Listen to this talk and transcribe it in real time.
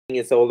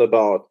is all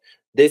about.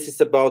 This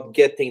is about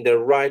getting the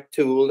right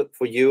tool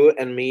for you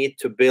and me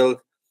to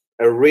build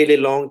a really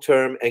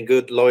long-term and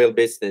good loyal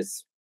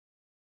business.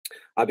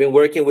 I've been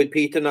working with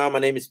Peter now. My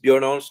name is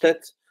Björn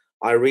Arnstedt.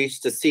 I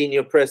reached the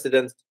senior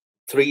president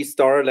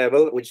 3-star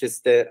level, which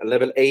is the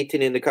level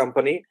 18 in the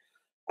company.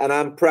 And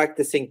I'm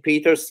practicing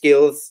Peter's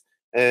skills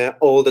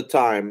all the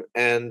time.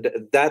 And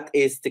that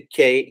is the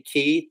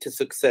key to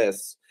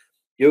success.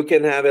 You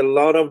can have a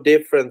lot of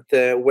different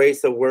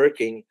ways of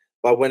working,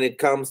 but when it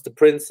comes to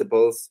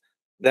principles,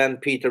 then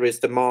Peter is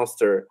the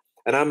master.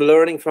 And I'm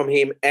learning from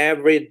him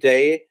every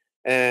day,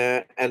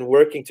 and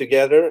working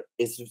together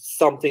is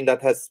something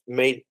that has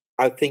made,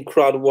 I think,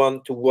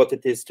 CROWD1 to what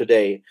it is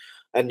today.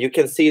 And you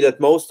can see that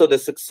most of the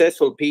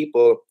successful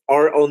people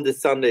are on the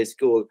Sunday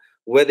school.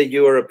 Whether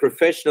you are a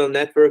professional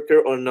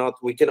networker or not,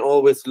 we can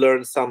always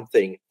learn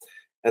something.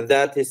 And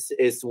that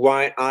is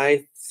why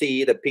I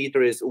see that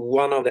Peter is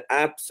one of the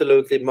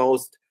absolutely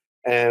most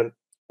and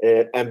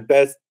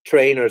best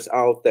trainers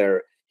out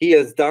there. He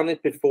has done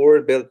it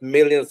before, built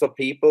millions of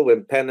people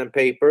with pen and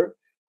paper,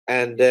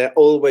 and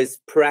always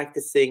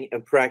practicing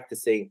and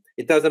practicing.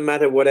 It doesn't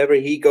matter whatever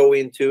he go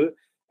into.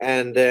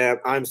 And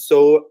I'm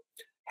so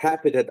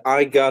happy that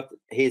I got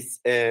his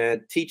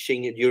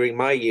teaching during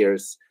my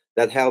years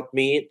that helped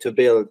me to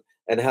build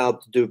and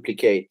help to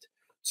duplicate.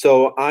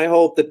 So I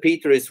hope that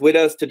Peter is with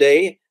us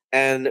today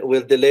and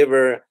will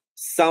deliver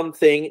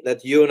something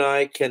that you and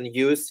I can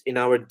use in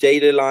our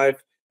daily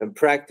life and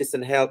practice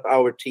and help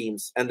our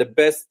teams. And the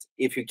best,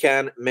 if you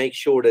can, make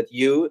sure that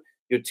your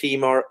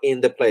team are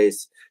in the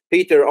place.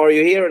 Peter, are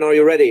you here and are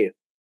you ready?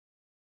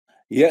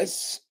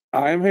 Yes,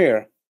 I'm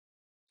here.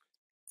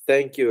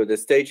 Thank you. The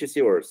stage is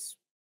yours.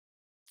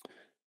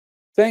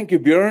 Thank you,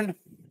 Björn.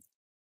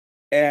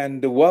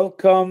 And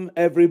welcome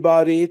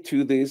everybody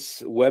to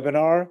this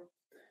webinar.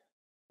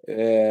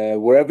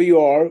 Wherever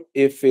you are,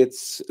 if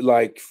it's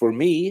like for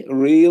me,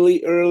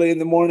 really early in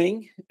the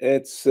morning,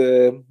 it's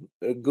a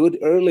good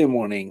early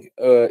morning.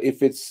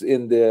 If it's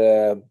in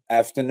the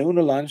afternoon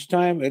or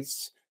lunchtime,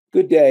 it's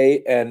good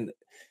day and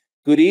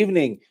good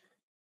evening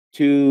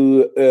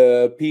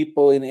to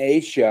people in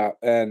Asia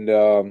and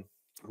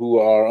who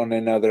are on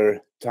another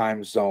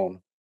time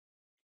zone.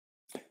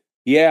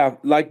 Yeah,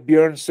 like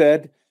Björn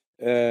said,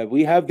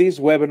 we have these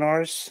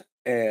webinars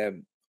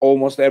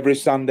almost every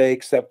Sunday,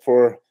 except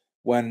for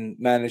when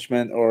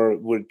management or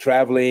we're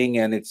traveling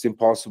and it's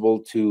impossible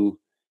to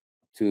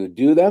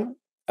do them.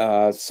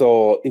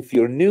 So if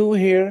you're new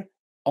here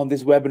on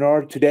this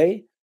webinar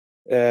today,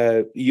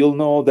 you'll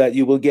know that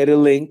you will get a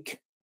link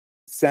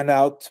sent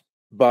out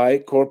by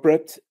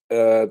corporate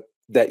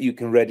that you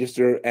can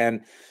register.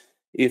 And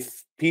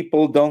if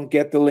people don't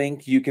get the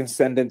link, you can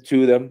send it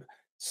to them.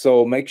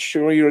 So make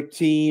sure your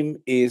team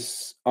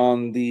is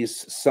on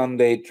these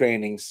Sunday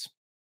trainings.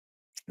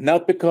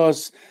 Not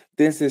because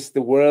this is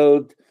the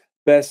world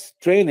best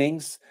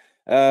trainings,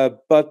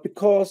 but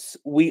because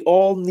we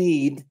all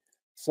need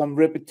some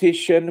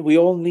repetition. We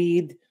all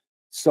need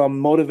some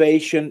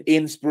motivation,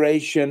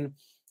 inspiration,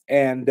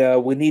 and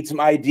we need some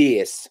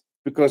ideas.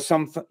 Because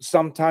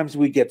sometimes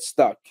we get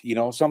stuck,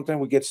 sometimes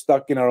we get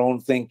stuck in our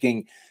own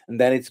thinking, and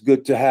then it's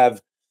good to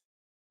have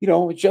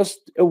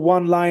just a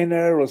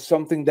one-liner or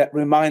something that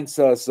reminds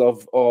us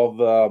of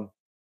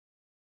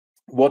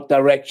what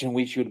direction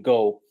we should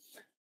go.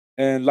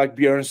 And like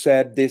Björn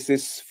said, this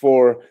is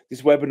for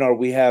this webinar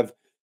we have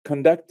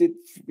conducted,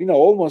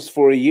 almost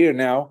for a year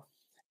now.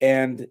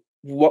 And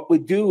what we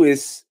do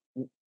is,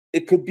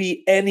 it could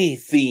be any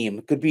theme,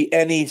 it could be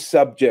any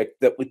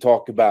subject that we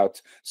talk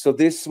about. So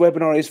this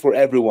webinar is for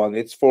everyone.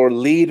 It's for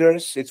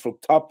leaders, it's for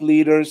top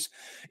leaders,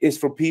 it's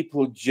for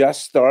people who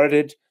just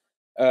started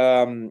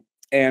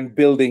and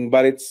building,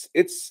 but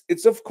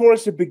it's of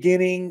course a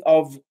beginning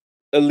of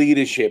a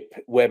leadership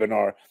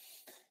webinar.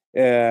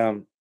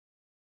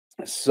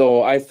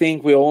 So I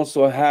think we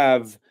also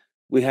have,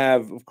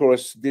 of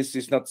course, this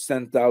is not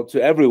sent out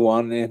to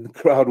everyone in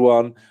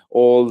CROWD1,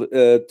 all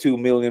 2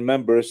 million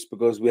members,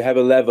 because we have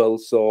a level.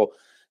 So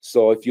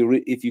if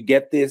you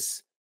get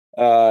this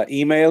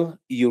email,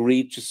 you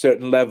reach a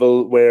certain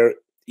level where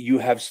you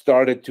have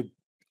started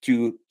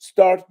to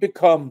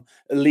become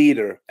a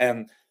leader.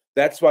 And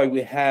that's why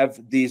we have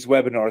these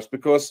webinars,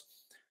 because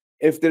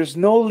if there's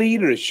no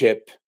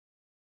leadership,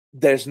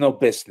 there's no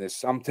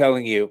business. I'm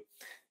telling you,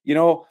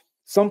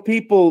 some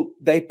people,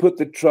 they put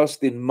the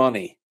trust in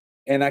money.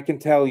 And I can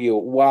tell you,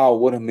 wow,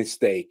 what a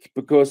mistake.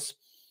 Because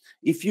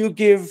if you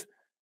give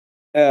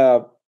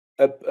a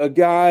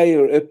guy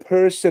or a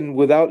person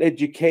without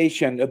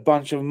education a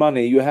bunch of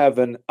money, you have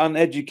an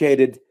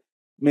uneducated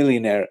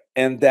millionaire,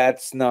 and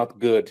that's not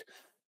good.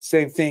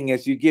 Same thing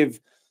as you give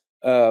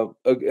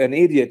an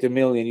idiot $1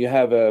 million, you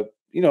have a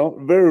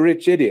very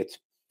rich idiot.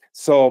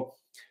 So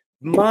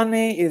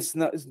money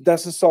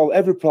doesn't solve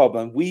every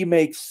problem. We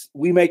make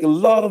a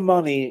lot of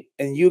money,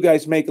 and you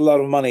guys make a lot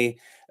of money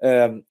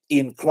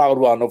in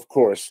CROWD1, of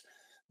course.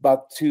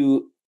 But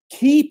to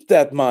keep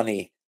that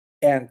money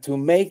and to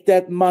make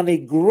that money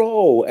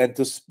grow and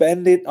to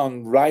spend it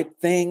on right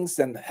things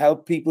and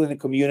help people in the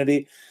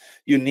community,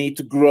 you need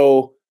to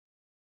grow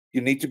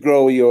You need to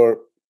grow your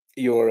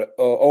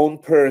own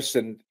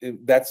person.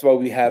 That's why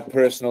we have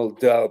personal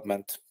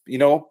development, you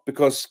know,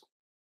 because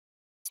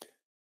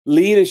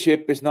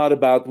leadership is not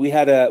about. We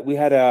had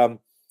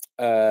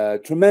a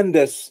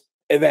tremendous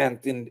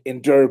event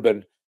in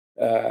Durban.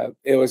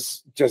 It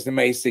was just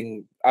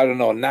amazing. I don't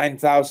know,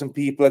 9,000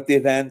 people at the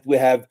event. We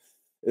have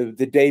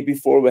the day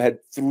before we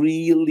had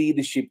 3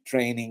 leadership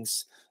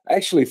trainings.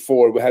 Actually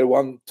 4. We had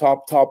one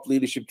top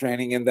leadership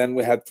training, and then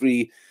we had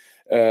 3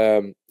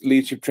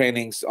 leadership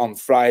trainings on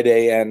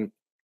Friday. And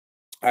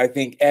I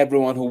think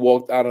everyone who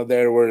walked out of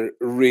there were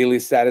really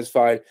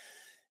satisfied.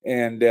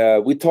 And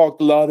we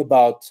talked a lot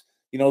about,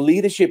 you know,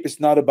 leadership is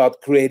not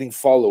about creating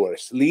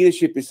followers.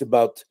 Leadership is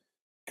about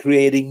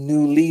creating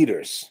new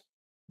leaders.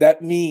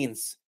 That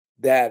means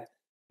that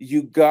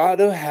you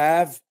gotta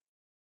have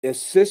a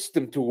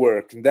system to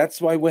work, and that's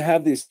why we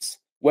have these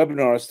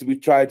webinars. We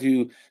try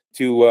to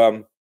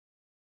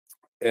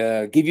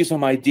give you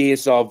some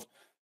ideas of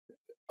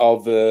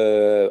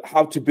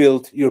how to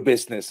build your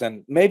business.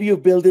 And maybe you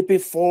built it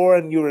before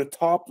and you're a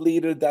top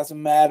leader.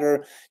 Doesn't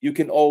matter. You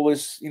can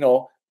always, you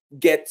know,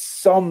 get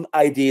some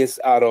ideas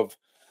out of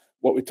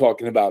what we're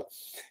talking about.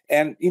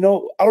 And you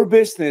know, our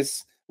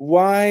business,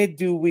 why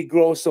do we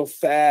grow so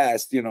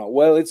fast? You know,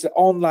 well, it's an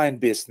online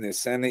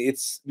business, and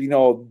it's, you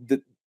know,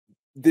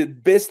 the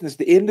business,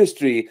 the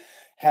industry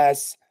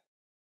has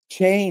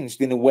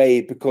changed in a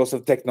way because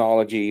of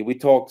technology. We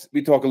talk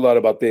a lot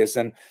about this,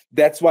 and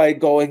that's why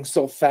going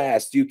so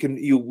fast.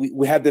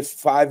 We have the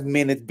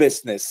 5-minute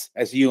business,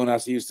 as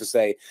Jonas used to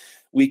say.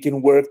 We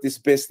can work this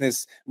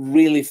business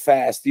really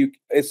fast.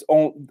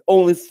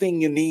 Only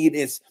thing you need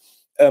is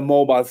a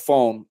mobile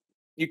phone.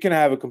 You can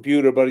have a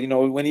computer, but you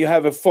know, when you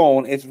have a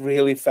phone, it's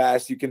really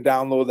fast. You can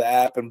download the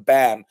app and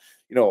bam,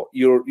 you know,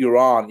 you're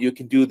on. You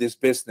can do this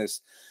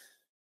business.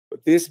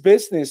 But this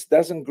business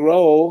doesn't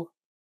grow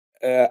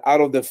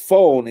out of the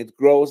phone. It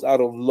grows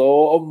out of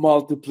law of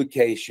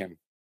multiplication.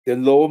 The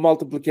law of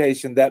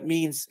multiplication, that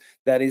means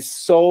that is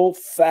so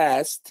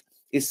fast,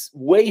 is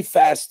way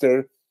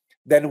faster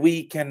than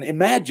we can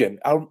imagine.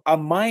 Our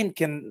mind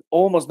can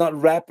almost not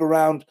wrap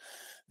around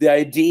the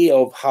idea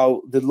of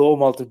how the law of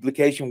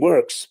multiplication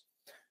works.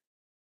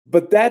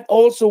 But that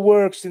also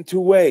works in 2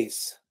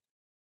 ways.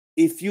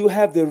 If you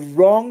have the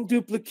wrong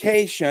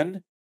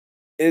duplication,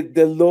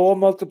 the law of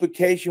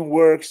multiplication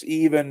works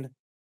even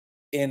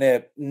in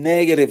a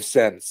negative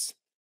sense.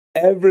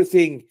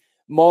 Everything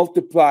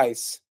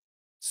multiplies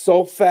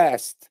so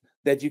fast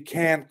that you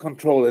can't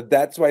control it.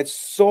 That's why it's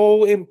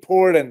so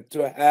important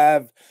to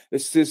have a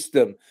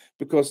system,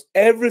 because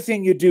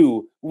everything you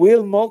do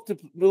will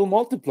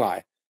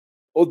multiply,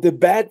 or the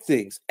bad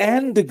things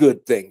and the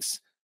good things.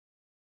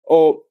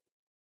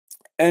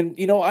 And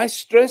you know, I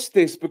stress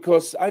this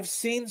because I've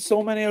seen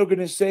so many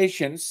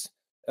organizations,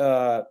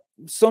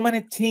 so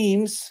many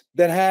teams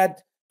that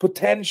had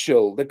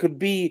potential that could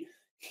be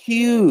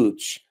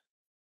huge,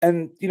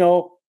 and you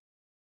know,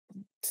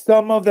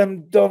 some of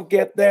them don't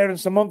get there, and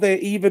some of them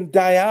even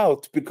die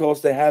out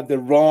because they have the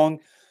wrong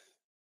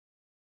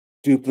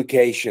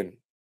duplication.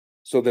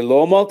 So the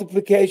law of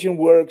multiplication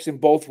works in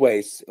both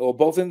ways, or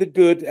both in the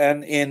good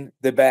and in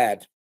the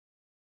bad.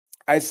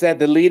 I said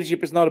the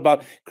leadership is not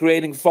about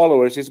creating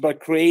followers, it's about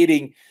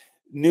creating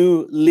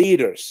new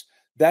leaders.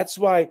 That's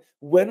why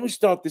when we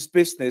start this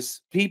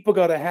business, people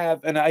got to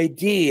have an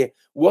idea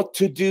what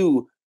to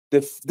do,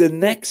 the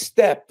next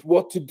step,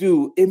 what to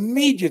do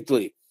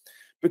immediately,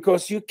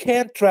 because you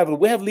can't travel.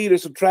 We have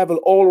leaders who travel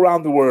all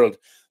around the world.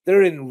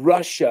 They're in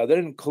Russia, they're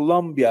in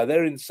Colombia,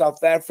 they're in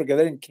South Africa,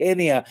 they're in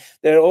Kenya,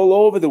 they're all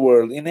over the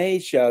world, in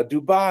Asia,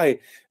 Dubai,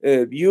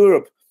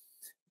 Europe,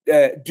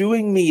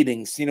 doing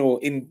meetings, you know,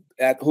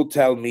 at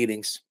hotel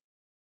meetings.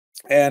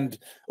 And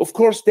of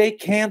course, they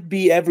can't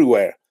be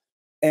everywhere.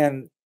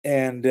 And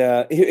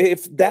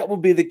if that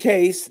would be the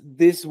case,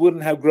 this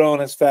wouldn't have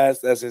grown as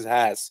fast as it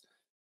has.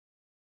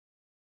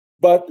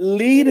 But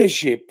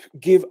leadership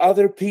give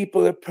other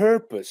people a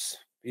purpose.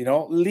 You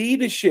know,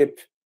 leadership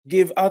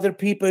give other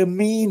people a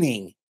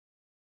meaning.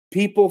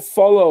 People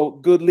follow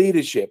good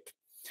leadership.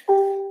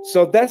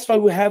 So that's why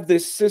we have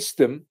this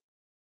system.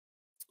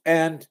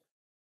 And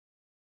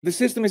the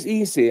system is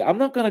easy. I'm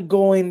not going to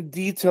go in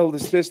detail the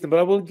system, but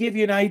I will give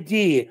you an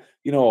idea,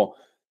 you know,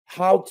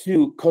 how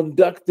to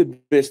conduct the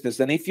business.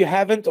 And if you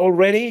haven't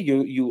already,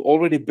 you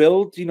already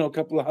built, you know, a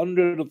couple of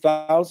hundred of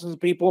thousands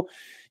of people,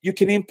 you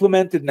can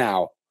implement it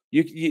now.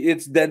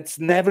 That's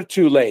never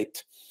too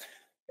late.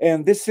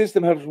 And this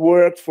system has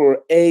worked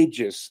for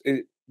ages.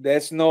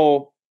 There's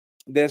no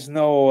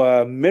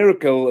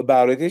miracle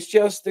about it. It's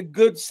just a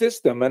good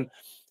system. And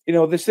you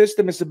know, the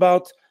system is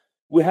about,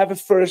 we have a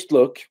first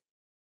look,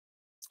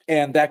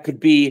 and that could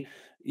be,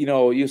 you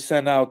know, you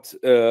send out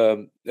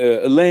a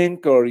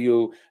link, or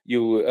you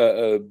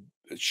a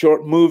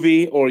short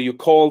movie, or you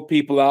call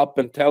people up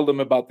and tell them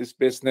about this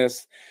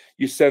business.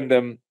 You send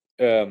them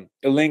a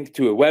link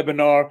to a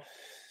webinar.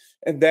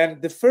 And then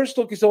the first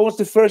look is always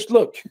the first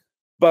look.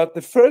 But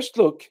the first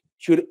look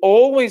should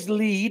always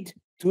lead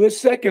to a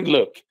second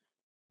look.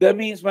 That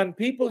means when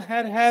people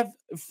have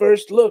a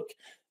first look,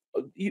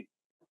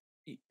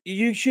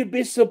 you should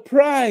be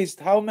surprised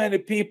how many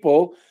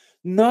people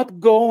not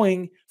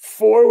going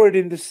forward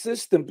in the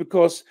system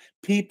because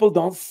people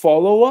don't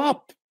follow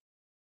up.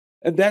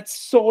 And that's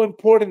so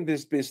important in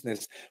this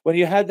business. When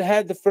you had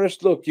the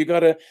first look, you got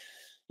to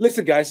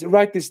listen, guys,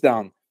 write this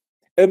down.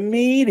 A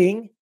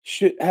meeting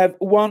should have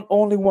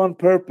only one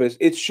purpose.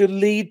 It should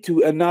lead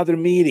to another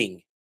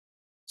meeting.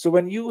 So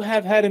when you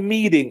have had a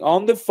meeting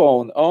on the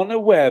phone, on the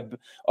web,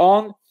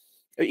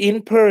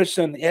 in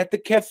person, at the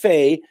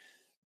cafe,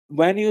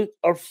 when you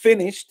are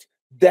finished,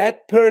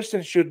 that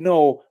person should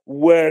know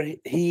where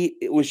he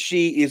or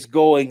she is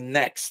going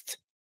next.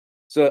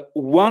 So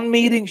one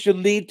meeting should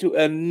lead to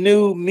a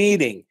new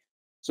meeting.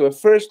 So a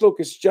first look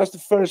is just a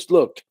first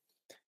look.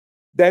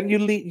 Then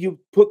you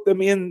put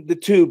them in the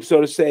tube,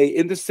 so to say,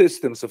 in the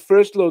system. So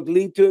first look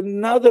lead to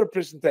another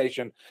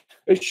presentation,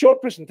 a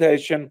short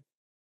presentation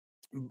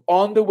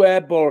on the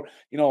web, or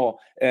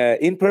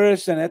in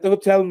person at the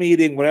hotel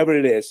meeting, wherever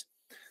it is.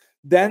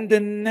 Then the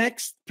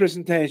next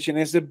presentation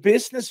is a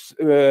business,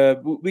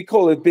 we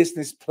call it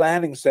business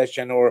planning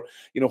session, or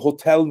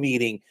hotel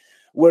meeting,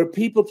 where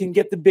people can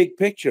get the big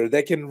picture.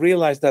 They can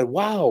realize that,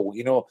 wow,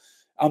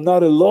 I'm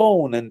not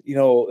alone, and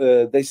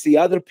they see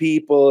other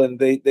people, and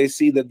they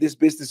see that this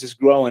business is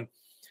growing.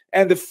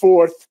 And the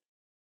fourth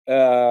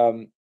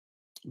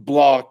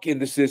block in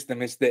the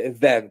system is the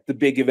event, the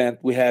big event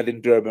we had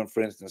in Durban,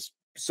 for instance.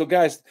 So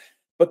guys,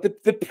 but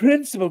the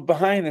principle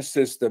behind the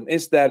system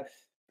is that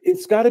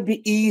it's got to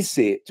be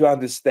easy to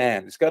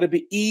understand. It's got to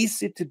be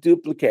easy to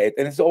duplicate,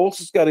 and it's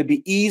also got to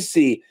be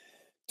easy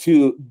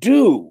to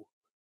do.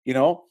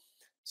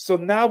 So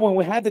now when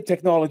we have the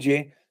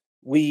technology,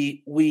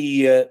 we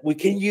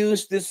can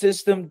use this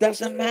system.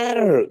 Doesn't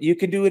matter. You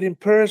can do it in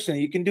person.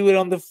 You can do it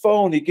on the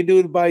phone. You can do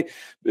it by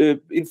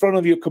in front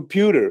of your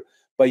computer.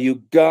 But you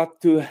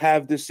got to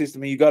have the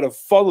system, and you got to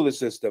follow the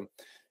system.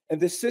 And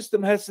the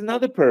system has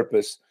another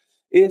purpose.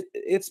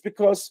 It's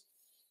because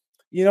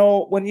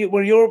when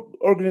your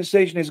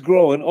organization is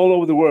growing all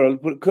over the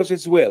world, because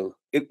it will.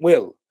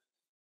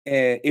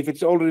 If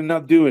it's already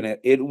not doing it,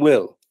 it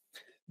will.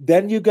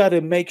 Then you got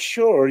to make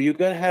sure you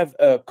got to have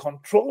a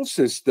control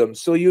system,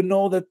 so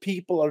that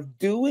people are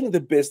doing the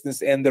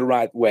business in the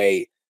right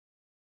way.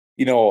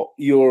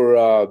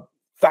 You're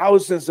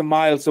thousands of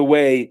miles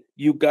away.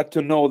 You got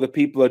to know that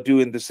people are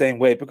doing the same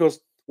way,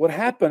 because what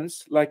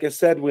happens, like I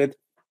said, with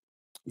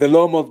the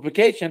law of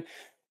multiplication,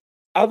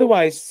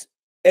 otherwise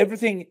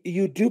everything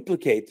you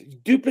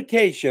duplicate.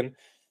 Duplication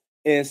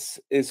is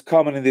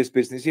common in this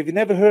business. If you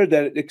never heard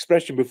that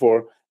expression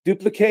before,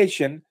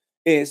 duplication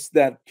is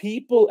that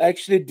people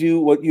actually do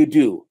what you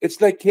do.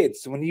 It's like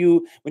kids. When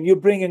you're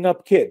bringing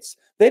up kids,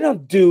 they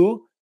don't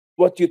do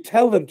what you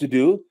tell them to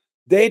do.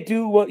 They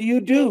do what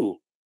you do.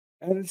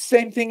 And the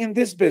same thing in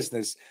this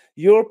business.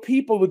 Your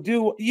people will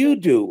do what you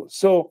do.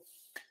 So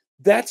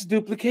that's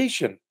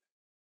duplication.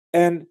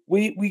 And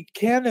we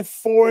can't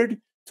afford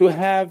to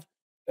have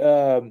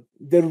the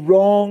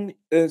wrong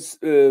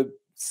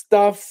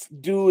stuff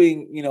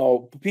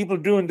doing, people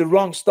doing the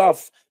wrong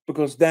stuff,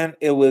 because then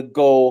it will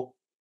go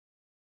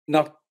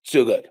not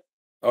so good.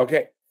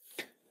 Okay.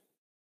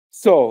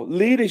 So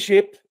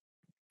leadership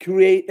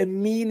create a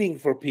meaning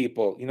for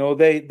people.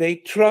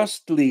 They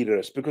trust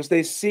leaders because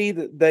they see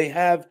that they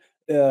have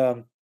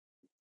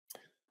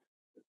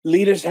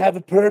leaders have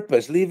a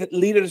purpose.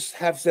 Leaders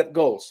have set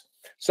goals.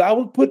 So I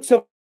will put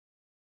some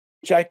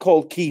which I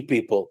call key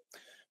people,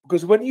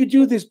 because when you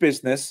do this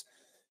business,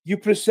 you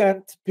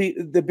present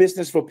the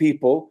business for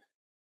people.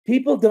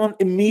 People don't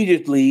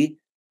immediately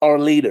are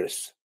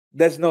leaders.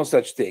 There's no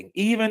such thing.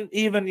 Even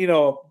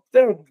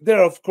there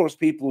are of course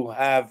people who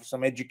have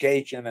some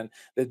education and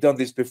they've done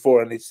this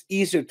before, and it's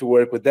easier to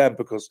work with them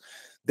because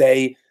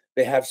they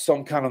have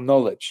some kind of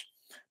knowledge.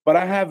 But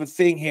I have a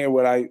thing here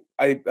where I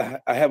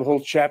have a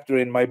whole chapter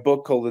in my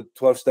book called The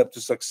 12 Steps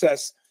to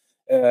Success,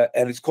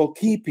 and it's called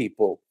Key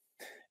People.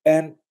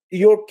 And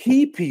your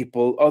key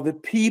people are the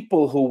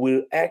people who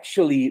will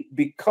actually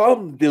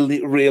become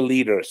the real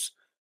leaders,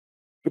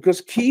 because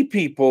key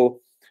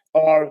people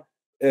are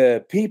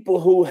people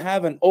who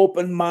have an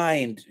open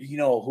mind,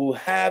 who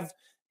have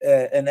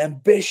an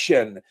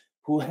ambition,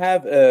 who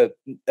have a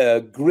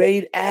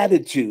great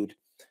attitude.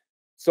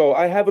 So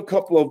I have a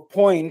couple of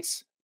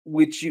points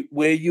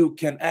where you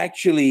can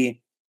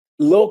actually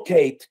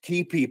locate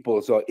key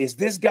people. So is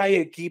this guy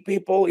a key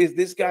people? Is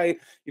this guy,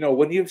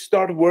 when you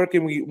start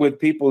working with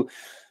people,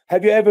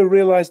 have you ever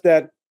realized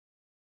that,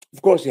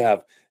 of course you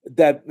have,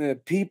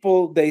 that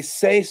people, they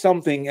say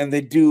something and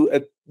they do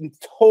a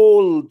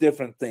total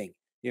different thing.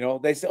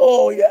 They say,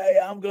 oh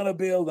yeah, I'm going to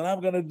build and I'm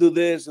going to do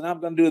this and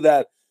I'm going to do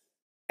that.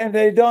 And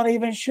they don't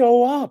even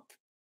show up.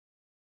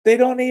 They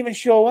don't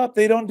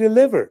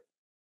deliver.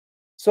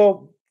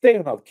 So they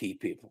are not key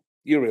people.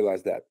 You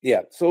realize that.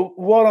 Yeah. So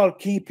what are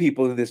key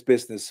people in this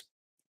business?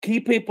 Key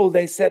people,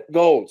 they set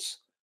goals.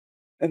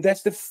 And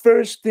that's the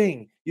first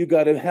thing you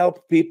got to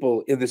help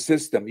people in the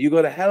system. You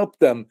got to help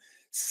them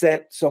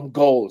set some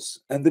goals.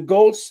 And the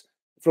goals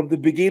from the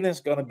beginning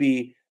is going to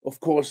be, of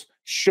course,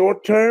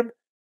 short term,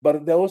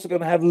 but they're also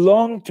going to have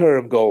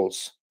long-term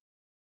goals.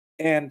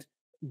 And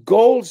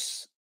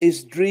goals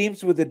is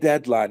dreams with a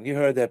deadline. You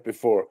heard that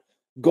before.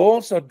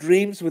 Goals are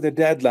dreams with a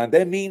deadline.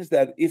 That means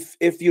that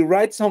if you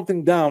write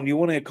something down, you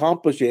want to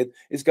accomplish it,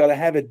 it's got to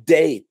have a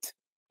date,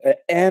 an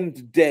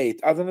end date.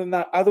 Other than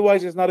that,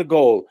 otherwise it's not a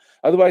goal.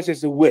 Otherwise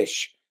it's a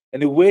wish,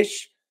 and a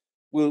wish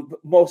will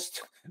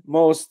most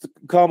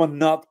common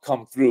not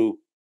come through,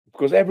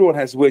 because everyone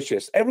has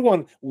wishes.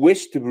 Everyone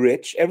wish to be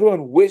rich.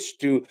 Everyone wish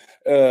to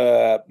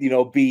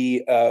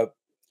be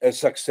a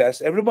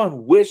success.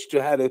 Everyone wish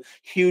to have a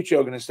huge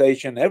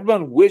organization.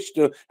 Everyone wish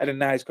to have a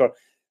nice car.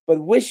 But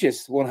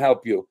wishes won't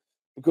help you,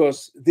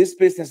 because this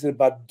business is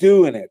about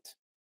doing it.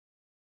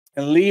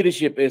 And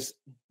leadership is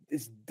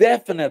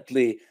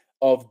definitely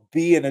of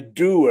being a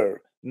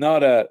doer,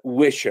 not a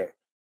wisher.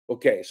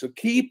 Okay, so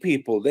key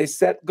people, they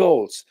set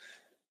goals.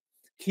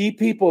 Key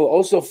people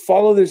also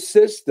follow the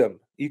system.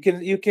 You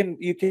can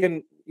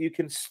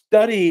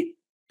study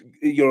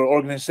your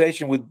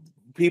organization with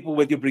people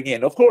that you bring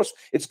in. Of course,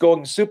 it's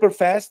going super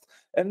fast,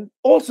 and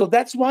also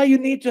that's why you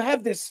need to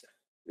have this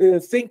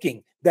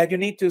thinking, that you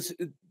need to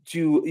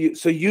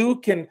so you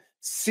can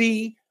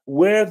see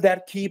where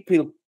that key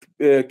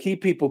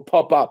people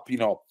pop up.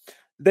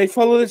 They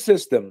follow the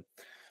system,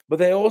 but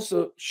they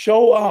also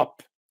show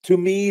up to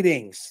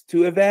meetings,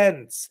 to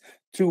events,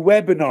 to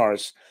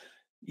webinars.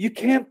 You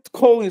can't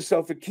call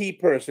yourself a key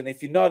person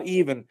if you not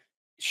even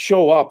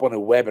show up on a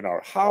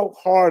webinar. How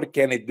hard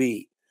can it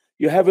be?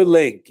 You have a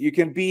link. You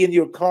can be in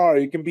your car.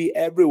 You can be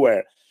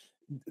everywhere.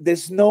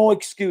 There's no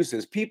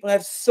excuses. People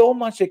have so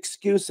much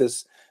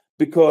excuses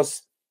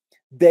because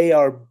they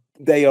are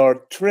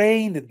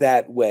trained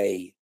that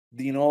way.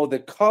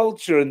 The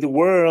culture in the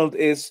world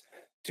is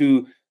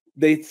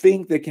they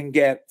think they can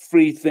get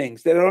free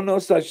things. There are no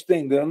such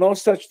thing. There are no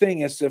such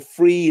thing as a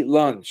free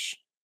lunch.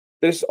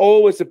 There's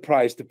always a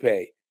price to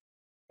pay.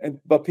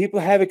 But people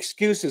have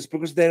excuses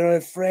because they're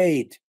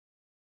afraid.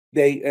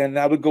 And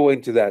I will go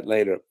into that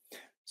later.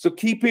 So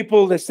key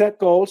people, they set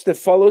goals, they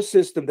follow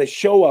system, they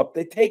show up,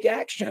 they take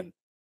action.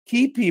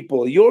 Key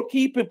people, your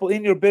key people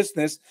in your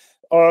business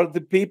are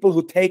the people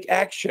who take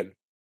action.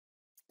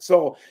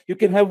 So you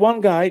can have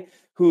one guy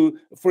who,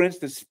 for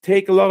instance,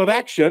 take a lot of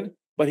action,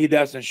 but he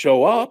doesn't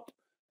show up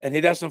and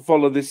he doesn't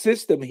follow the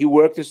system. He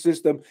works the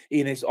system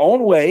in his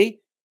own way,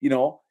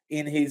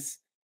 in his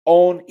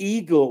own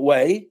ego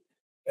way.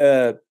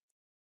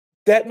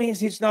 That means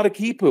he's not a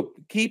key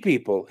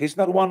people. He's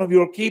not one of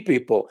your key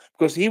people,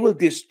 because he will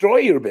destroy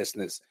your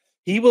business.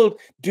 He will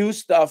do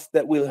stuff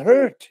that will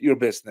hurt your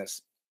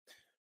business.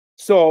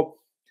 So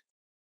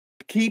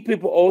key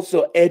people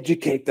also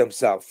educate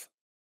themselves.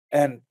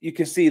 And you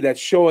can see that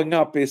showing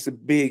up is a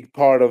big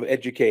part of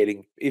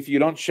educating. If you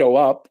don't show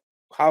up,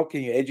 how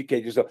can you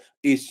educate yourself?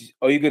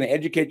 Are you going to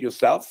educate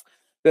yourself?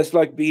 That's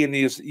like being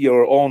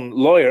your own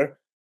lawyer.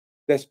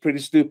 That's pretty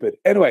stupid.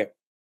 Anyway,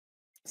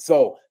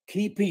 so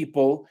key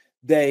people,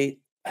 they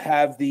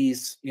have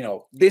these,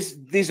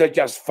 these are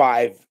just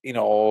 5,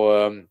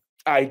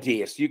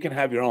 ideas. You can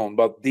have your own,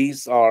 but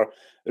these are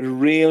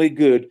really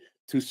good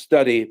to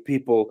study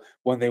people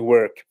when they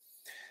work.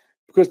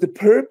 Because the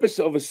purpose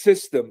of a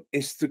system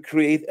is to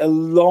create a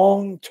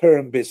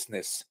long-term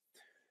business.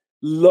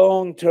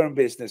 Long-term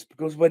business.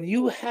 Because when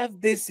you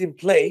have this in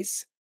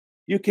place,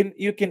 you can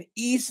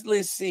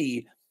easily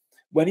see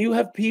when you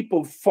have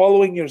people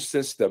following your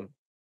system,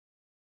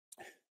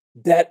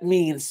 that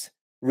means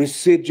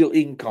residual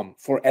income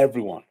for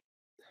everyone.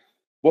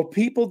 What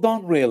people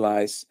don't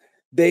realize,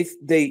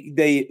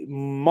 they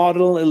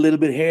model a little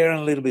bit here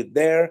and a little bit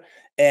there,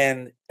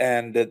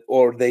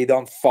 or they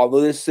don't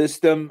follow the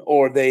system,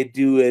 or they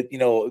do it,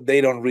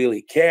 they don't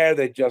really care.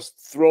 They just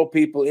throw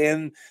people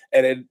in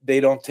and they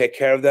don't take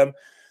care of them.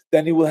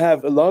 Then you will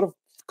have a lot of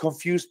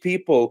confused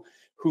people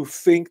who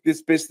think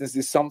this business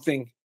is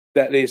something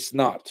that is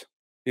not,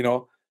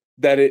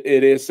 that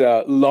it is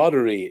a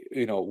lottery.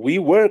 We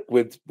work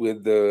with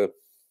the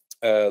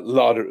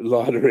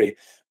lottery,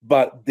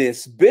 but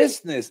this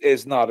business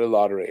is not a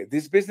lottery.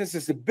 This business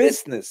is a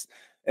business.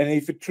 And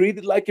if you treat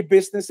it like a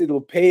business, it will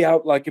pay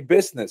out like a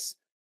business.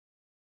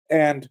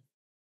 And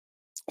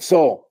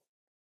so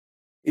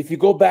if you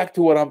go back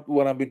to what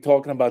I've been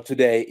talking about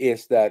today,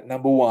 is that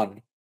number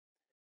one,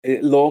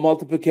 law of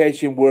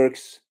multiplication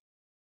works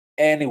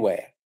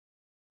anywhere,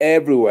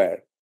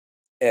 everywhere.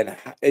 And,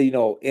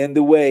 in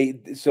the way,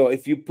 so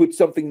if you put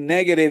something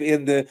negative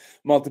in the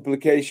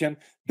multiplication,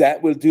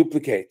 that will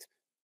duplicate.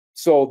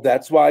 So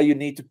that's why you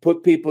need to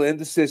put people in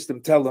the system,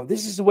 tell them,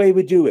 this is the way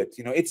we do it.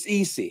 It's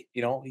easy.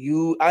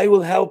 I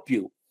will help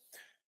you.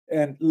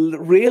 And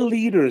real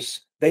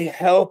leaders, they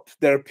help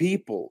their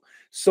people.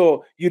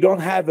 So you don't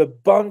have a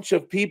bunch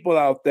of people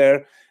out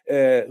there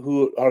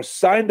who are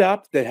signed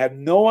up. They have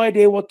no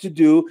idea what to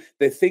do.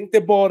 They think they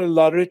bought a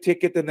lottery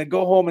ticket, and they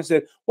go home and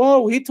say,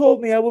 "Whoa, he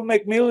told me I will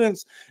make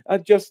millions. I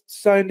just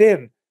signed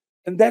in."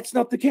 And that's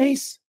not the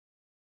case.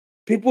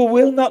 People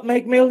will not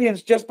make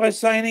millions just by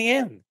signing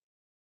in.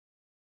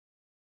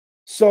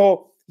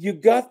 So you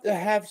got to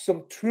have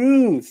some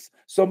truth,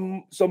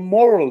 some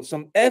morals,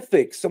 some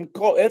ethics, some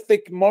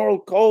moral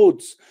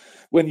codes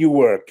when you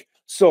work.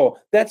 So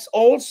that's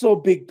also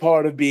a big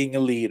part of being a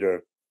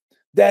leader.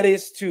 That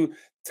is to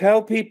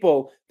tell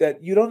people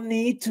that you don't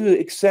need to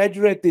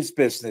exaggerate this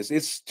business.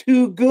 It's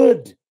too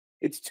good.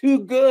 It's too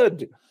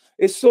good.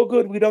 It's so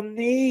good. We don't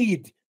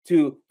need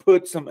to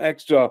put some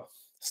extra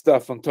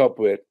stuff on top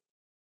of it.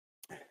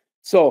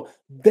 So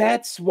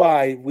that's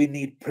why we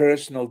need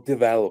personal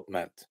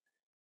development,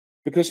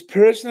 because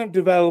personal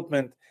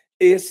development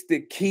is the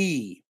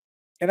key.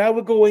 And I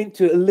will go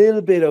into a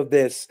little bit of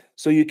this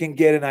so you can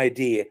get an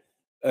idea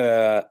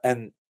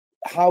and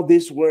how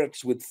this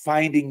works with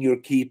finding your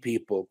key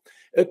people.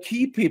 A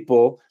key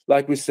people,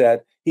 like we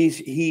said,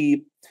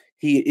 he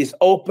is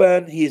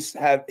open. He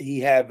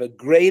have a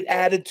great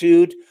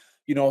attitude.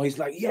 You know, he's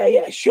like,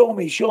 yeah, show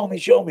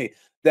me.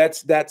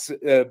 That's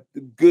a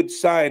good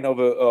sign of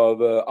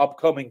a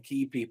upcoming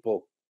key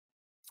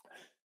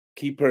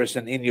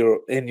person in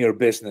your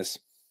business.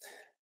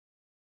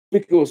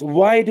 Because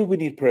why do we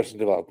need personal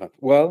development?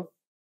 Well,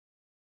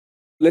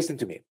 listen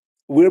to me.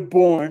 We're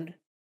born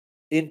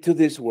into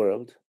this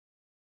world,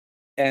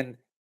 and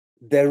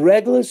the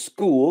regular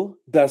school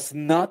does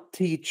not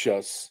teach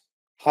us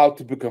how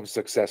to become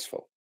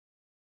successful.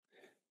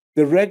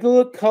 The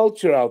regular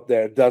culture out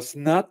there does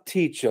not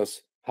teach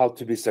us how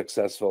to be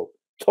successful.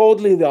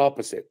 Totally the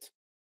opposite.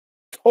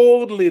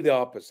 Totally the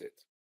opposite.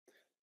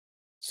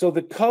 So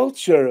the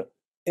culture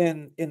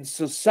in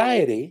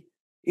society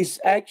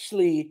is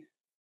actually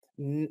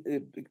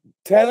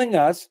telling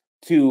us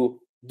to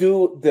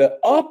do the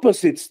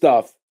opposite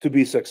stuff to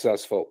be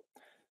successful.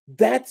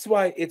 That's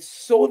why it's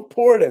so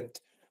important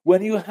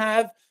when you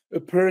have a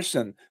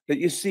person that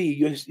you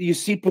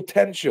see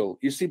potential.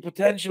 You see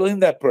potential in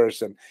that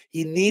person.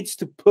 He needs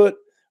to put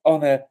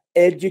on an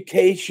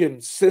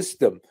education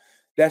system.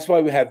 That's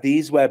why we have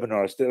these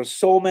webinars. There are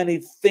so many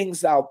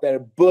things out there,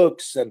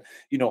 books and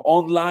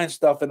online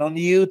stuff, and on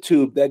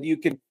YouTube that you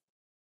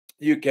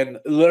can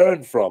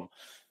learn from.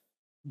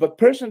 But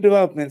personal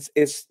development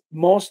is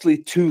mostly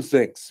two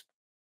things.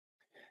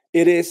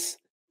 It is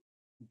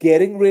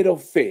getting rid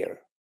of fear,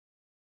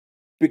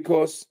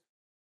 because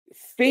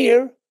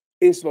fear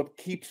is what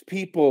keeps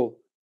people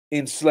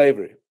in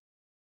slavery,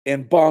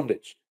 in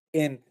bondage,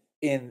 in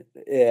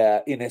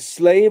a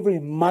slavery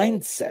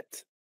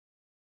mindset.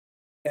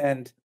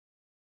 And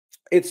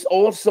it's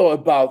also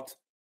about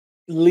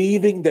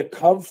leaving the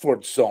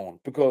comfort zone,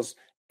 because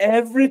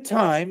every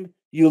time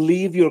you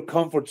leave your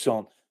comfort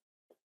zone,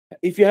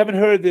 if you haven't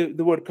heard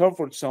the word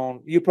comfort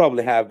zone, you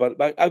probably have, but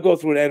I'll go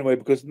through it anyway,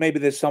 because maybe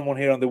there's someone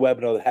here on the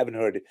webinar that haven't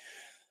heard it.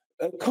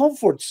 A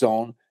comfort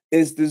zone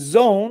is the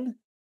zone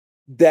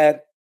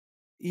that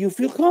you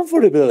feel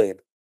comfortable in,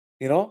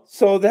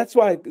 so that's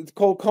why it's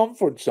called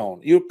comfort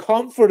zone. You're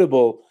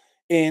comfortable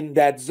in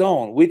that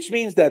zone, which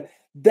means that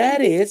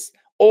is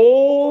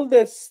all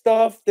the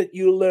stuff that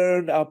you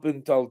learned up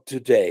until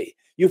today.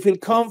 You feel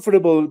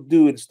comfortable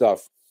doing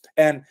stuff,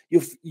 and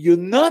you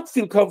not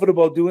feel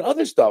comfortable doing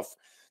other stuff.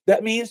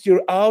 That means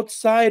you're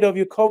outside of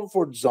your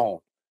comfort zone.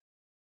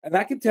 And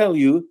I can tell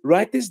you,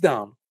 write this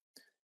down,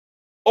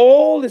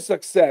 all the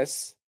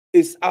success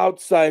is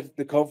outside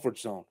the comfort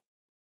zone.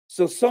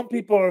 So some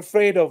people are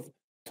afraid of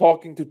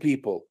talking to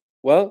people.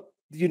 Well,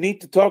 you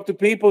need to talk to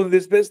people in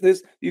this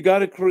business. You got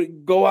to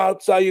go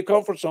outside your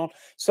comfort zone.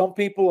 Some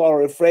people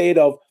are afraid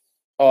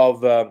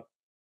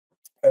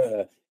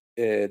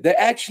they're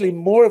actually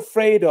more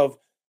afraid of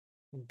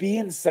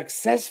being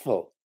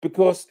successful,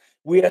 because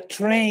we are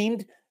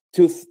trained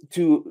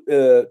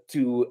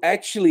to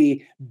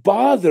actually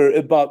bother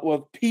about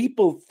what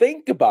people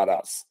think about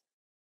us.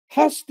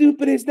 How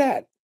stupid is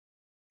that?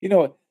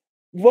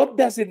 What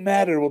does it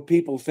matter what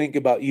people think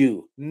about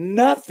you?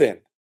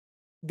 Nothing.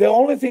 The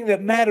only thing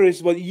that matters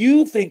is what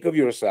you think of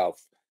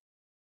yourself.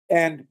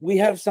 And we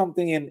have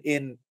something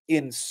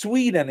in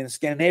Sweden, in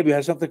Scandinavia, we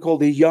have something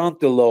called the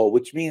𝐜𝐿 law,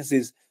 which means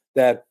is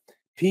that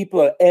people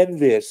are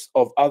envious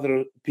of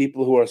other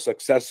people who are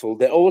successful.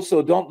 They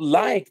also don't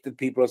like that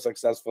people are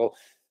successful.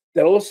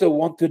 They also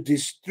want to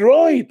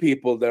destroy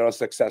people that are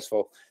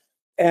successful.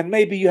 And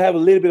maybe you have a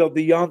little bit of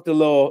the 𝐜𝐿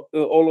law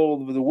all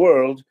over the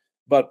world,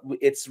 but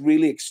it's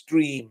really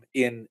extreme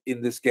in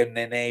the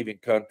Scandinavian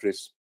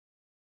countries.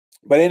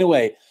 But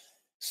anyway,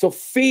 so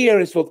fear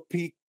is what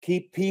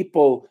keep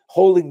people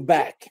holding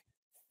back.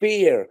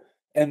 Fear.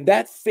 And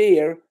that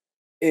fear,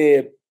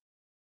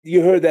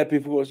 you heard that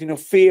before,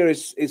 fear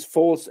is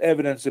false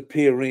evidence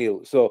appear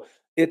real. So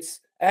it's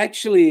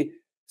actually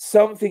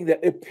something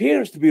that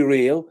appears to be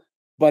real,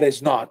 but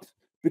it's not,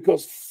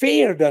 because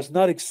fear does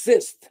not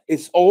exist.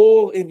 It's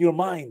all in your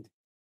mind.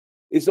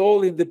 It's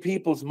all in the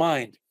people's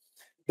mind.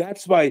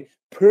 That's why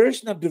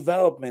personal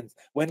development,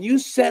 when you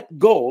set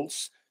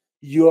goals,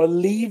 you're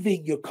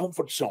leaving your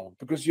comfort zone,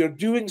 because you're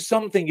doing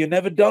something you've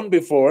never done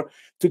before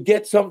to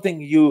get something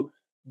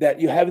that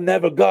you have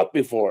never got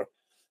before.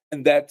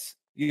 And that's,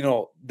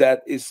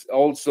 that is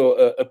also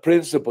a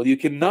principle. You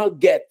cannot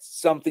get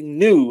something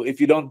new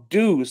if you don't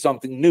do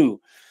something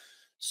new.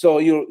 So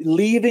you're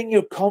leaving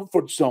your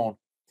comfort zone.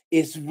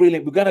 Is really,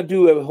 we're going to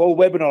do a whole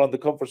webinar on the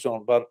comfort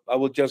zone, but I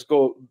will just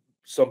go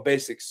some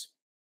basics.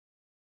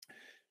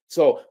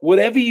 So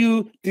whatever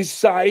you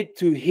decide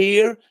to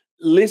hear,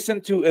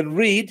 listen to, and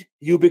read,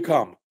 you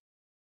become.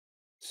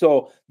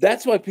 So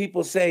that's why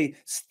people say,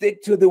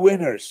 stick to the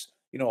winners.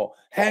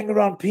 Hang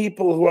around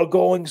people who are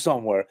going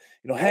somewhere.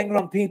 Hang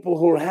around people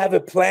who have a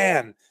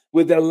plan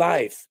with their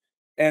life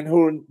and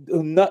who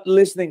are not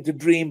listening to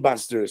dream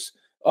busters.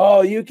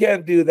 Oh, you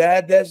can't do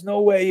that. There's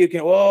no way you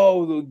can.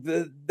 Oh,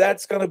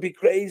 that's going to be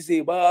crazy.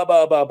 Blah,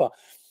 blah, blah,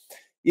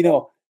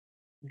 blah.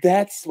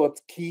 That's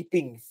what's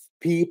keeping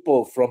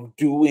people from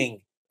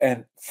doing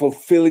and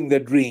fulfilling their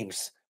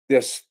dreams.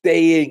 They're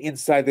staying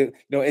inside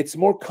it's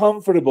more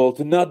comfortable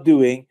to not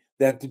doing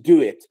than to do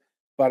it.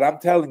 But I'm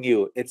telling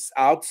you, it's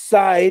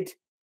outside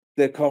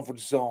the comfort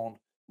zone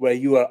where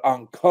you are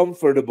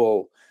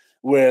uncomfortable,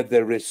 where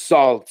the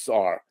results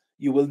are.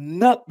 You will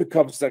not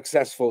become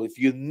successful if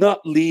you're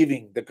not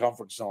leaving the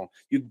comfort zone.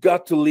 You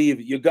got to leave.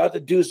 You got to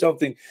do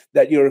something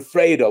that you're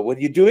afraid of. When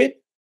you do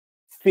it,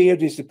 fear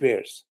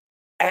disappears.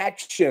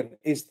 Action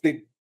is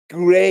the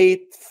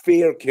great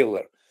fear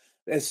killer.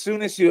 As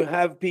soon as you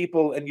have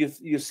people and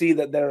you see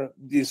that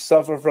you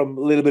suffer from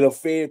a little bit of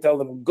fear, tell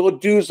them, go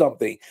do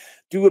something,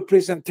 do a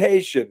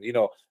presentation.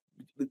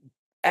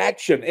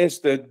 Action is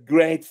the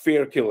great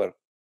fear killer.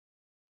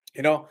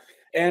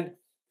 And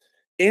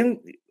in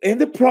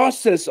the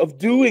process of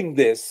doing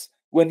this,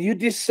 when you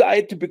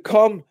decide to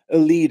become a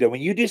leader,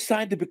 when you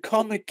decide to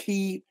become a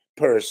key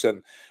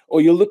person,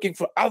 or you're looking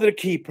for other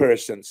key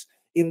persons,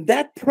 in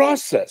that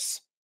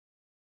process,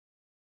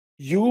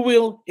 you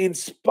will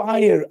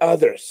inspire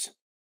others.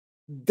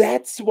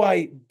 That's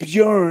why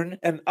Björn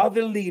and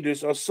other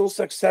leaders are so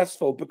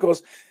successful,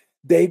 because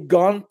they've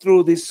gone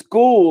through this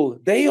school.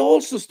 They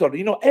also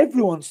started,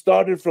 everyone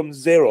started from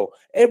zero.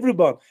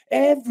 Everyone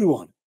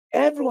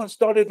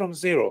started from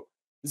zero.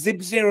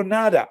 Zip, zero,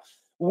 nada.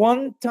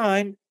 One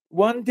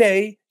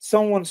day,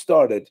 someone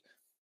started.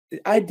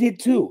 I did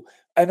too.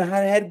 And I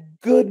had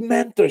good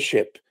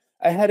mentorship.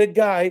 I had a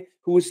guy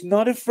who was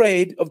not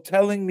afraid of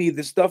telling me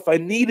the stuff I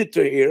needed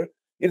to hear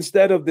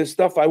instead of the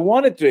stuff I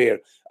wanted to hear.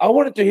 I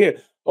wanted to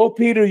hear, oh,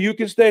 Peter, you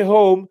can stay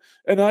home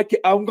and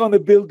I'm going to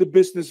build the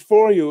business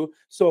for you.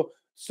 So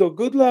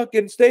good luck,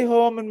 and stay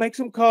home and make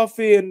some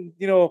coffee and,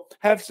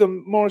 have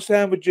some more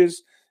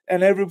sandwiches,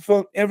 and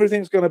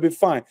everything's going to be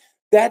fine.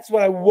 That's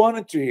what I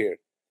wanted to hear.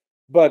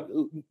 But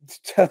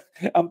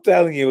I'm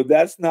telling you,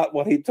 that's not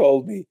what he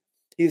told me.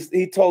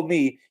 He told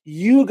me,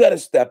 you got to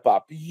step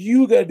up.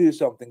 You got to do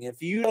something.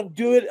 If you don't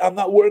do it, I'm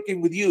not working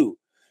with you.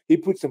 He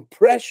put some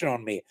pressure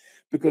on me,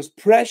 because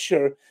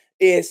pressure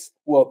is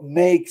what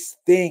makes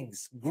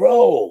things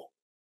grow.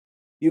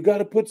 You got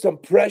to put some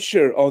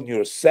pressure on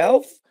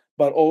yourself,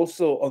 but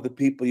also on the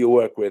people you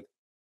work with.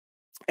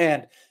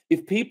 And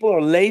if people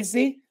are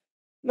lazy,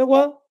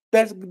 well,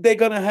 they're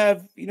going to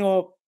have,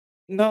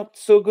 not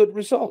so good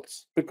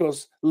results,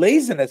 because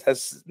laziness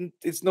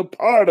it's no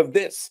part of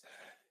this.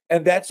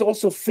 And that's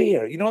also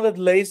fear. You know that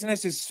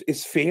laziness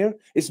is fear?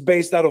 It's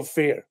based out of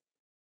fear.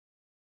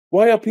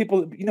 Why are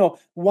people,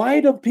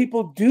 why don't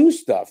people do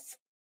stuff?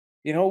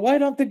 Why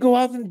don't they go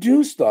out and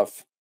do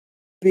stuff?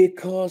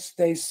 Because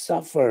they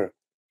suffer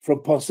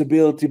from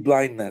possibility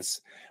blindness,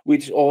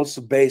 which is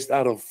also based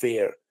out of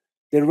fear.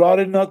 They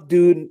rather not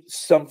do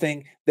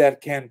something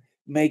that can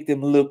make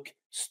them look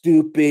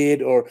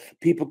stupid, or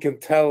people can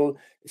tell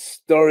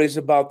stories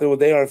about them, or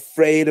they are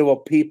afraid of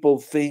what people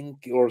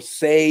think or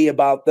say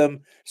about them,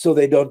 so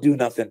they don't do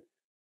nothing.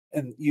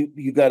 And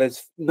you got to,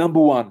 number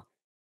one,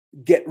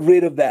 get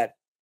rid of that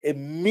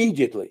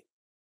immediately,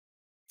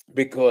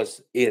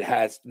 because it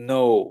has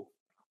no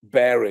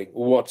bearing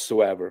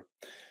whatsoever.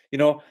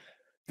 The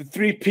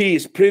 3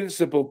 P's,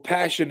 principle,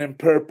 passion, and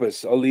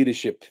purpose, are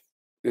leadership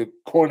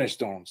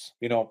cornerstones.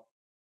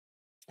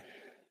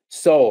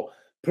 So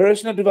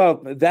personal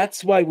development,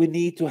 that's why we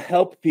need to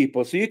help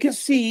people. So you can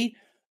see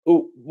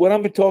what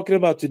I'm talking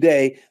about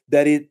today,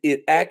 that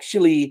it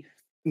actually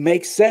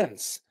makes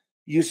sense.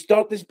 You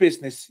start this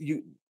business,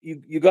 you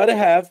got to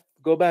have,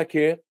 go back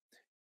here,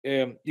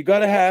 you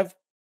have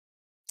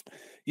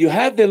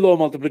the law of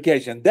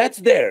multiplication. That's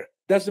there.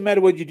 Doesn't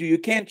matter what you do. You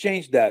can't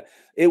change that.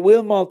 It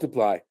will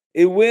multiply.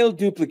 It will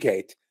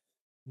duplicate.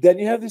 Then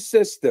you have the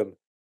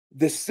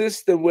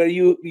system where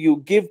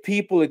you give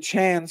people a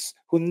chance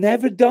who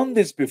never done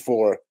this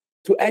before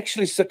to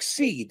actually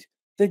succeed.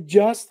 They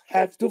just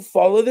have to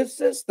follow the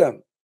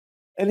system.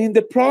 And in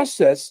the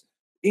process,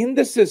 in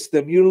the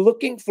system, you're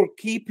looking for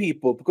key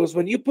people, because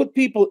when you put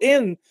people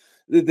in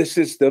the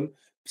system,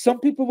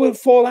 some people will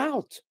fall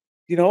out,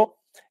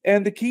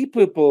 and the key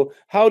people,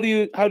 how do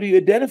you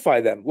identify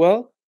them?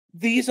 Well,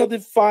 these are the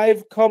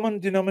 5 common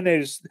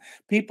denominators.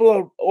 People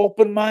are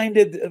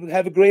open-minded,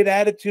 have a great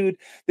attitude.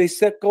 They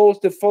set goals,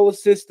 they follow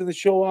system, they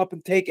show up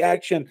and take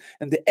action,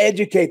 and they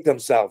educate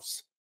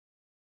themselves.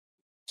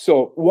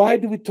 So why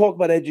do we talk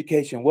about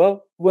education?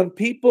 Well, when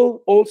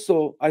people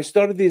also, I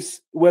started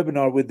this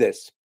webinar with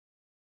this.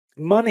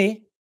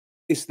 Money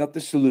is not the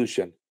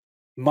solution.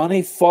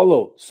 Money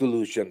follow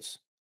solutions.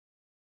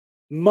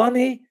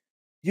 Money,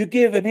 you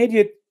give an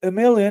idiot $1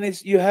 million,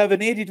 you have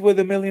an idiot with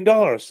 $1 million.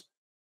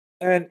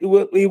 And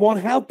it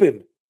won't help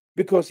him.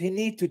 because he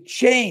needs to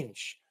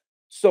change.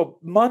 So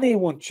money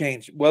won't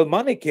change. Well,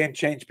 money can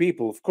change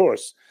people, of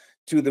course,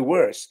 to the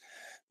worse.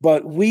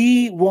 But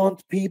we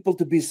want people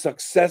to be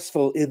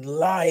successful in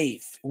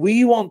life.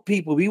 We want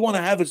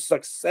to have a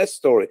success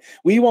story.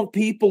 We want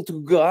people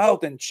to go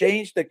out and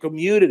change their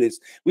communities.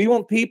 We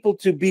want people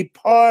to be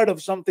part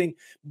of something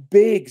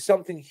big,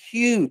 something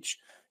huge.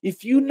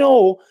 If you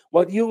know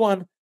what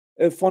Johan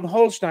von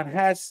Holstein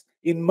has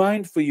in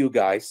mind for you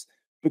guys,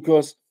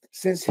 because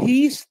since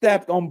he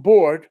stepped on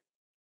board,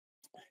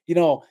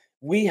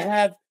 we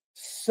have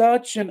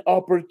such an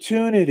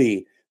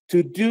opportunity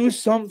to do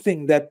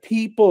something that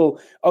people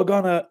are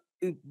gonna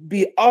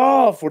be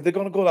off, or they're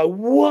gonna go like,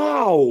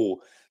 wow,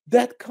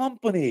 that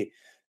company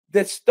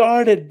that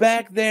started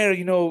back there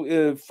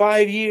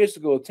 5 years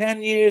ago,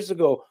 10 years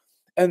ago,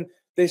 and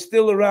they're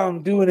still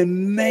around doing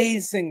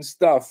amazing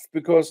stuff.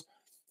 Because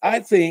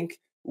I think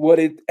what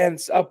it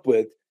ends up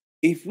with,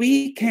 if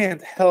we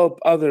can't help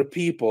other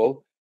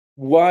people,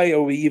 why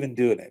are we even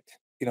doing it?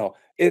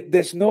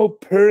 There's no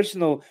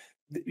personal.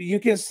 You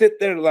can sit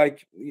there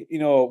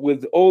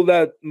with all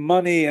that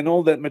money and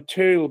all that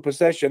material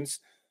possessions,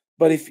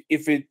 but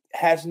if it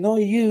has no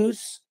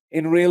use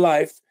in real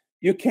life,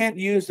 you can't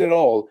use it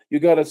all. You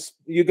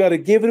gotta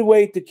give it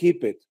away to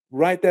keep it.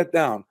 Write that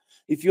down.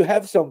 If you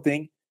have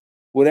something,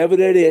 whatever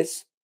that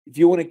is, if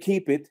you want to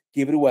keep it,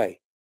 give it away.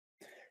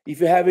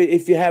 If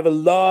you have a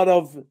lot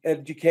of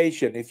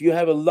education, if you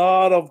have a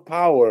lot of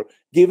power,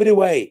 give it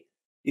away.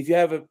 If you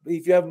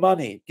have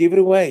money, give it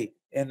away,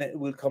 and it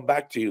will come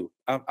back to you.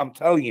 I'm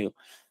telling you,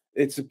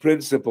 it's a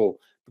principle,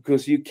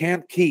 because you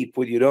can't keep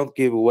what you don't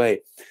give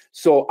away.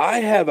 So I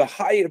have a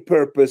higher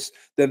purpose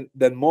than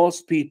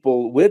most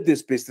people with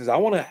this business. I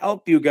want to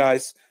help you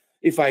guys,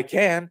 if I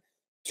can,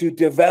 to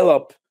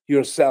develop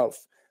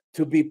yourself,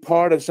 to be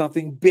part of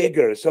something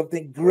bigger,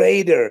 something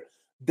greater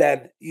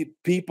that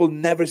people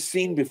never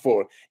seen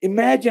before.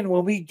 Imagine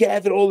when we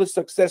gather all the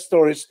success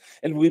stories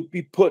and we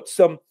put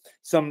some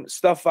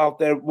stuff out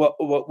there,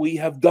 what we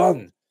have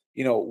done,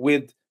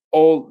 with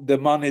all the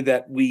money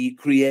that we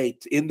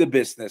create in the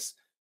business,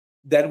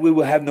 then we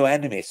will have no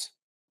enemies.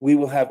 We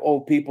will have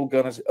all people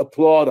gonna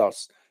applaud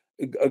us,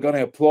 are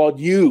gonna applaud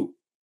you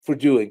for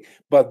doing.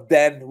 But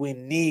then we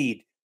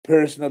need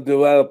personal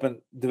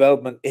development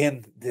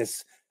in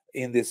this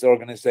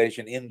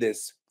organization, in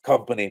this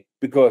company,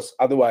 because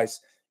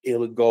otherwise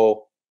it'll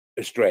go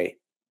astray.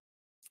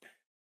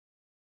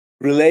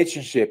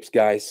 Relationships,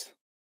 guys.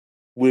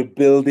 We're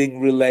building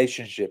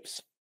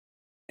relationships.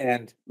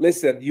 And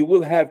listen, you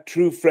will have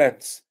true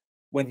friends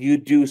when you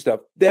do stuff.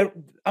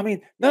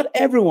 Not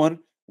everyone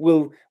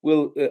will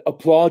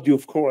applaud you,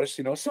 of course.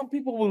 Some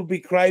people will be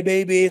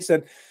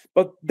crybabies,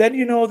 but then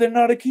they're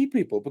not a key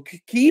people. But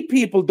key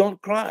people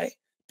don't cry.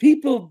 Key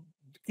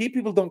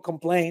people don't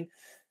complain.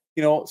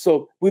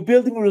 So we're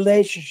building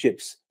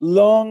relationships.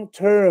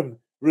 Long-term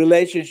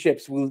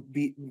relationships will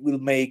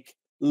make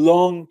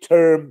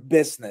long-term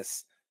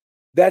business.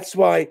 That's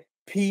why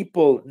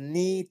people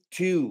need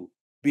to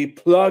be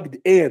plugged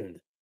in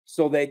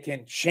so they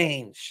can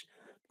change,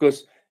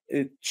 because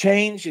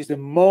change is the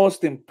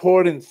most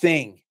important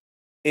thing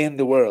in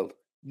the world.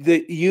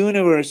 The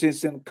universe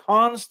is in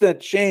constant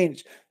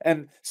change,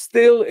 and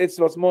still it's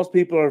what most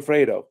people are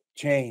afraid of,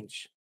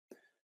 change.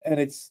 And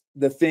it's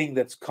the thing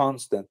that's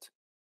constant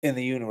in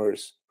the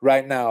universe.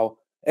 Right now,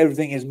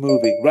 everything is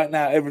moving. Right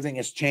now, everything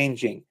is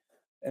changing.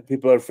 And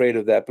people are afraid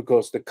of that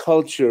because the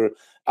culture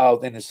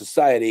out in the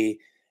society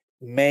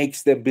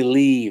makes them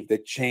believe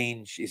that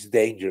change is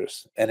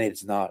dangerous, and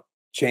it's not.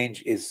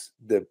 Change is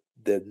the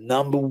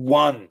number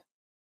one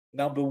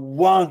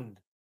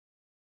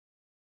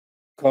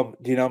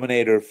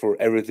denominator for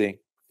everything.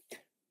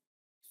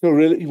 So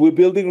really, we're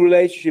building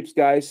relationships,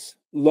 guys,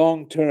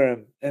 long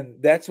term, and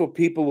that's what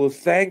people will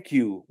thank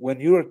you when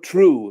you are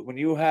true, when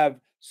you have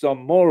some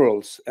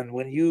morals, and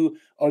when you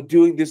are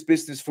doing this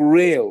business for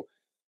real.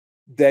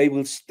 They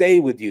will stay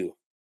with you.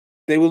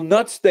 They will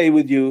not stay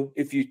with you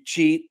if you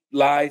cheat,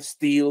 lie,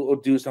 steal, or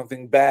do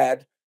something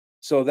bad.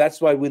 So that's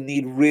why we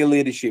need real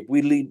leadership.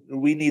 We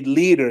need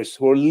leaders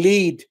who are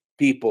lead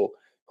people,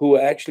 who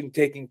are actually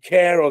taking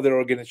care of their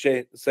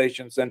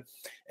organizations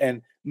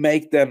and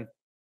make them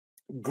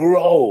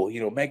grow,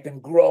 make them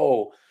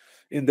grow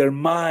in their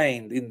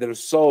mind, in their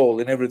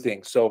soul, in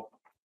everything. So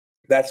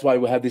that's why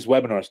we have these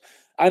webinars.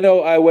 I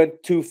know I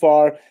went too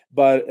far,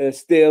 but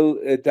still,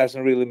 it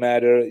doesn't really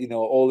matter.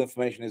 All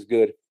information is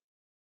good.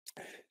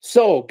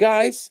 So,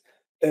 guys,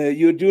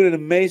 you're doing an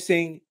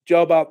amazing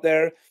job out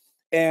there,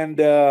 and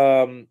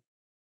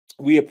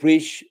we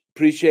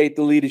appreciate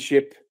the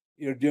leadership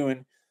you're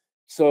doing.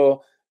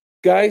 So,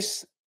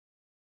 guys,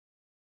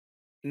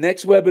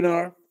 next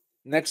webinar,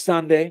 next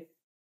Sunday,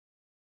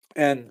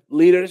 and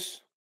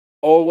leaders,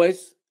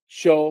 always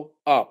show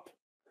up.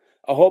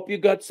 I hope you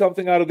got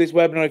something out of this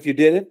webinar. If you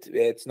didn't,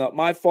 it's not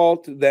my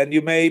fault. Then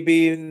you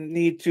maybe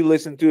need to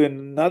listen to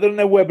another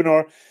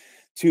webinar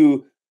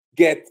to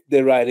get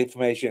the right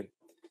information.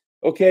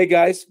 Okay,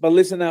 guys, but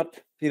listen up.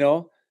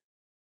 The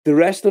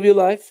rest of your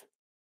life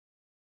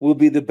will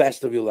be the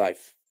best of your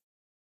life.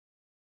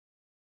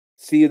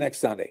 See you next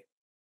Sunday.